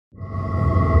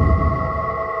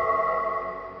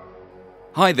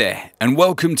Hi there, and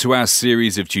welcome to our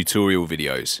series of tutorial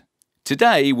videos.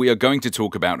 Today we are going to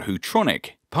talk about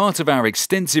Hootronic, part of our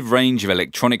extensive range of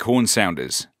electronic horn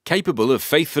sounders, capable of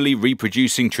faithfully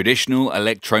reproducing traditional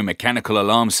electromechanical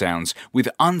alarm sounds with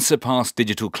unsurpassed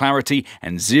digital clarity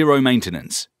and zero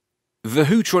maintenance. The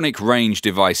Hootronic range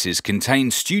devices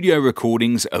contain studio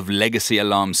recordings of legacy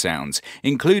alarm sounds,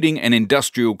 including an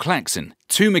industrial klaxon,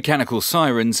 2 mechanical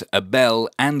sirens, a bell,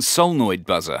 and solenoid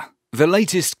buzzer. The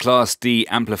latest Class D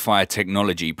amplifier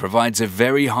technology provides a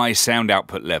very high sound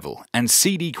output level and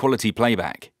CD quality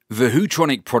playback. The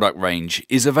Hootronic product range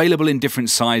is available in different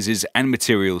sizes and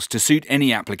materials to suit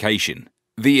any application.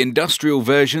 The industrial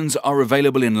versions are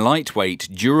available in lightweight,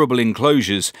 durable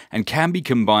enclosures and can be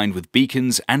combined with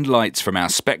beacons and lights from our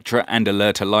Spectra and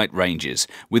Alerta light ranges,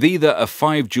 with either a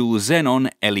 5-joule xenon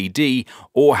LED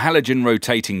or halogen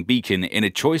rotating beacon in a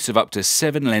choice of up to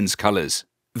 7 lens colors.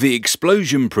 The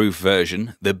explosion-proof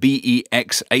version, the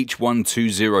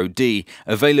BEX-H120D,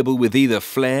 available with either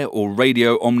flare or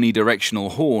radio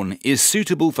omnidirectional horn, is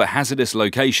suitable for hazardous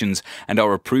locations and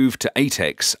are approved to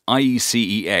ATEX,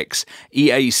 IECEX,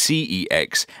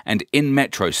 EACEX, and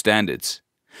in-metro standards.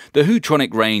 The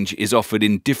Hootronic range is offered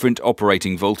in different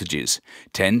operating voltages,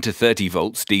 10 to 30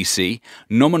 volts DC,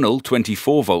 nominal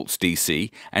 24 volts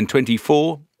DC, and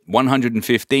 24,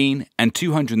 115 and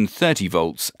 230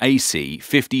 volts AC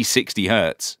 50-60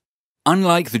 Hz.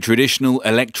 Unlike the traditional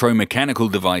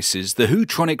electromechanical devices, the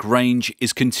Hootronic range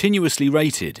is continuously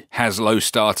rated, has low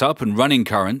startup and running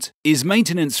current, is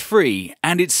maintenance-free,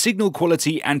 and its signal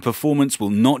quality and performance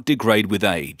will not degrade with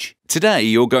age. Today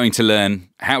you're going to learn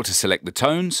how to select the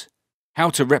tones, how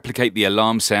to replicate the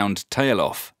alarm sound tail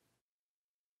off.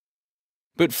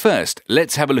 But first,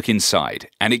 let's have a look inside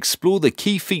and explore the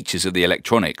key features of the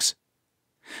electronics.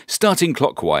 Starting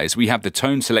clockwise, we have the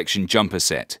tone selection jumper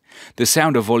set, the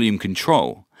sounder volume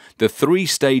control, the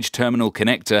 3-stage terminal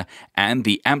connector, and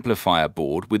the amplifier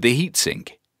board with the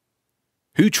heatsink.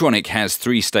 Hootronic has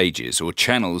 3 stages or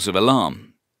channels of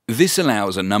alarm. This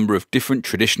allows a number of different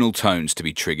traditional tones to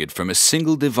be triggered from a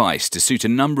single device to suit a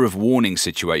number of warning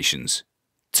situations.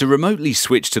 To remotely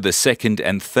switch to the 2nd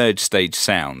and 3rd stage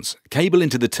sounds, cable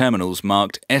into the terminals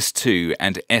marked S2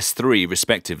 and S3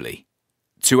 respectively.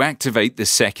 To activate the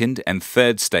 2nd and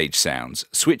 3rd stage sounds,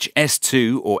 switch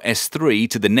S2 or S3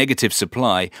 to the negative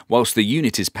supply whilst the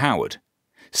unit is powered.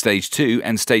 Stage 2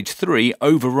 and Stage 3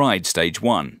 override Stage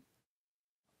 1.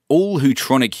 All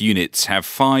Hootronic units have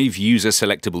 5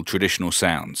 user-selectable traditional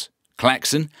sounds: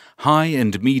 klaxon, high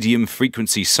and medium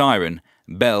frequency siren,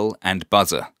 bell and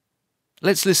buzzer.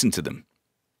 Let's listen to them.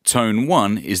 Tone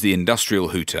 1 is the industrial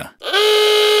hooter.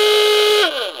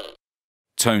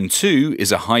 Tone 2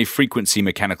 is a high-frequency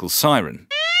mechanical siren.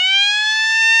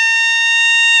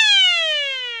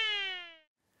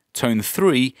 Tone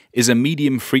 3 is a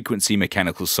medium-frequency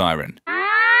mechanical siren.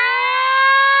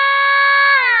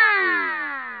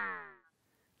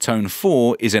 Tone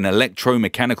 4 is an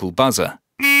electromechanical buzzer.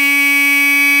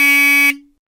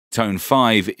 Tone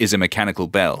 5 is a mechanical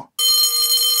bell.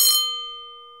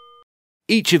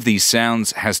 Each of these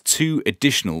sounds has 2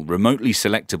 additional remotely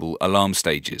selectable alarm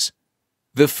stages.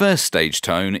 The first stage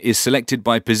tone is selected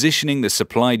by positioning the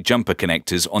supplied jumper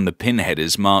connectors on the pin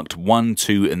headers marked 1,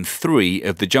 2 and 3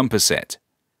 of the jumper set.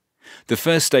 The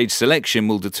first stage selection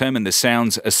will determine the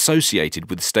sounds associated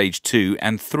with stage 2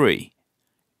 and 3.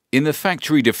 In the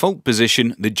factory default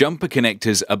position, the jumper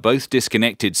connectors are both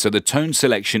disconnected, so the tone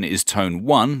selection is tone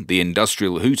 1, the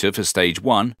industrial hooter for stage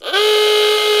 1,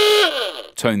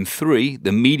 Tone 3,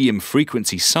 the medium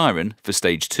frequency siren for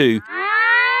stage 2,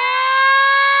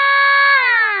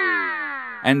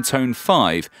 and Tone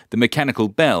 5, the mechanical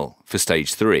bell for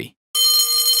stage 3.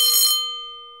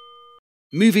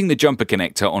 Moving the jumper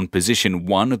connector on position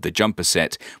 1 of the jumper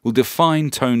set will define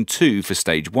Tone 2 for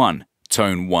stage 1,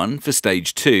 Tone 1 for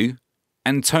stage 2,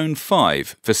 and Tone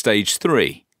 5 for stage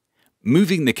 3.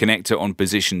 Moving the connector on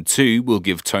position 2 will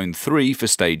give Tone 3 for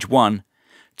stage 1,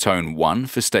 Tone 1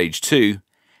 for stage 2,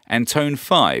 and Tone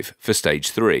 5 for stage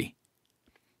 3.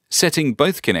 Setting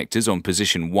both connectors on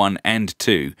position 1 and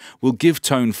 2 will give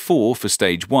Tone 4 for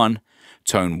stage 1,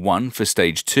 Tone 1 for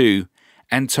stage 2,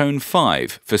 and Tone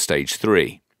 5 for stage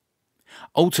 3.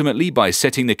 Ultimately, by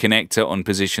setting the connector on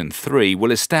position 3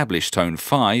 will establish Tone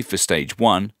 5 for stage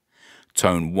 1,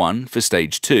 Tone 1 for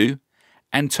stage 2,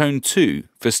 and Tone 2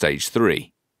 for stage 3.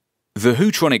 The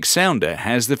Hootronic sounder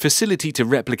has the facility to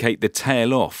replicate the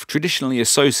tail-off traditionally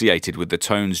associated with the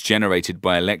tones generated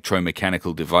by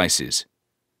electromechanical devices.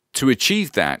 To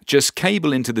achieve that, just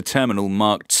cable into the terminal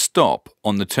marked Stop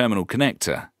on the terminal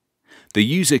connector. The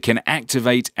user can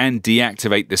activate and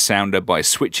deactivate the sounder by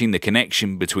switching the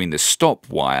connection between the stop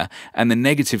wire and the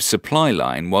negative supply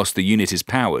line whilst the unit is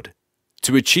powered.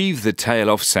 To achieve the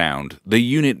tail-off sound, the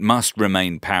unit must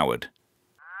remain powered.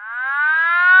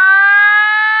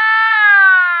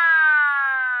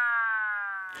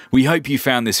 We hope you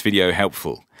found this video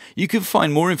helpful. You can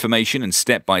find more information and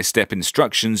step-by-step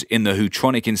instructions in the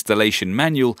Hootronic installation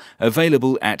manual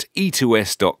available at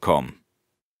e2s.com.